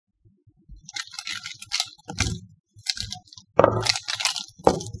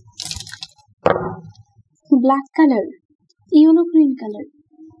black color, yellow green color,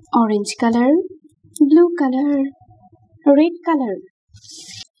 orange color, blue color, red color,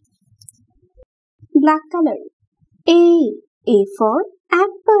 black color. A for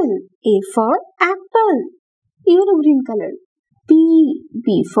apple, A for apple, yellow green color.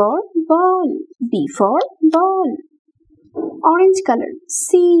 B for ball, B for ball, orange color.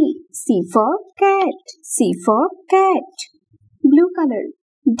 C for cat, C for cat, blue color.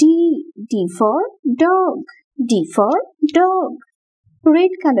 D for dog, D for dog,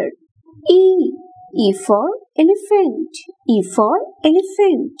 red color. E for elephant, E for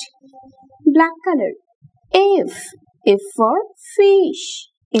elephant, black color. F for fish,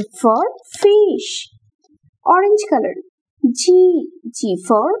 F for fish, orange color. G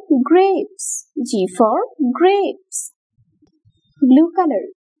for grapes, G for grapes, blue color.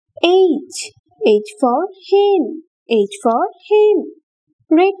 H for hen, H for hen,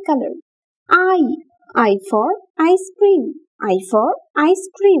 red color. I for ice cream, I for ice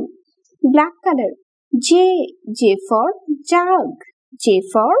cream, black color. J for jug, J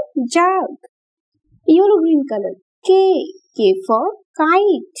for jug, yellow green color. K for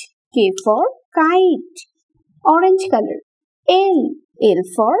kite, K for kite, orange color. L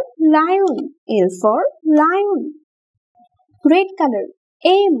for lion, L for lion, red color.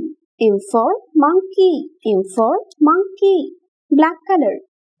 M for monkey, M for monkey, black color.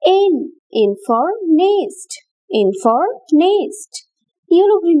 N for nest, N for nest,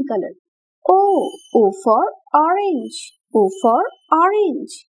 yellow green color. O for orange, O for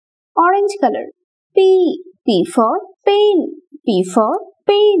orange, orange color. P for pen, P for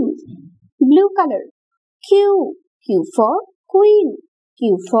pen, blue color. Q for queen,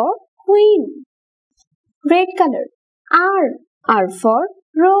 Q for queen, red color. R for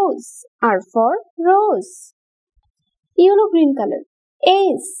rose, R for rose, yellow green color.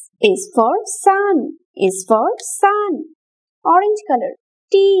 S for sun, S for sun, orange color.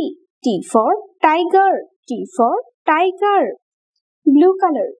 T for tiger, T for tiger, blue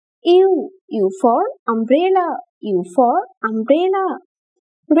color. U for umbrella, U for umbrella,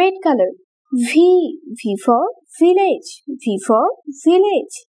 red color. V for village, V for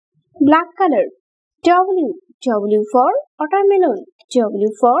village, black color. W for watermelon, W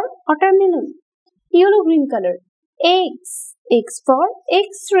for watermelon, yellow green color. X for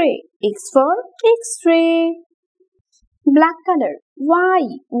X-ray, X for X-ray, black color.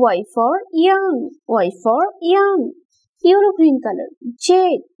 Y for young, Y for young, yellow green color.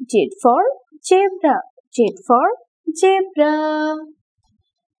 Z for zebra, Z for zebra.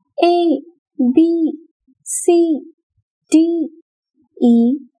 A B C D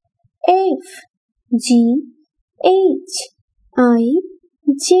E F G H I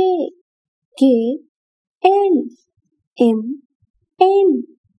J K L M N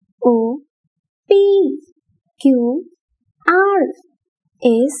O P Q R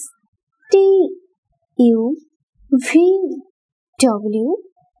S T U V W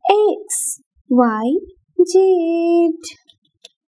X Y Z.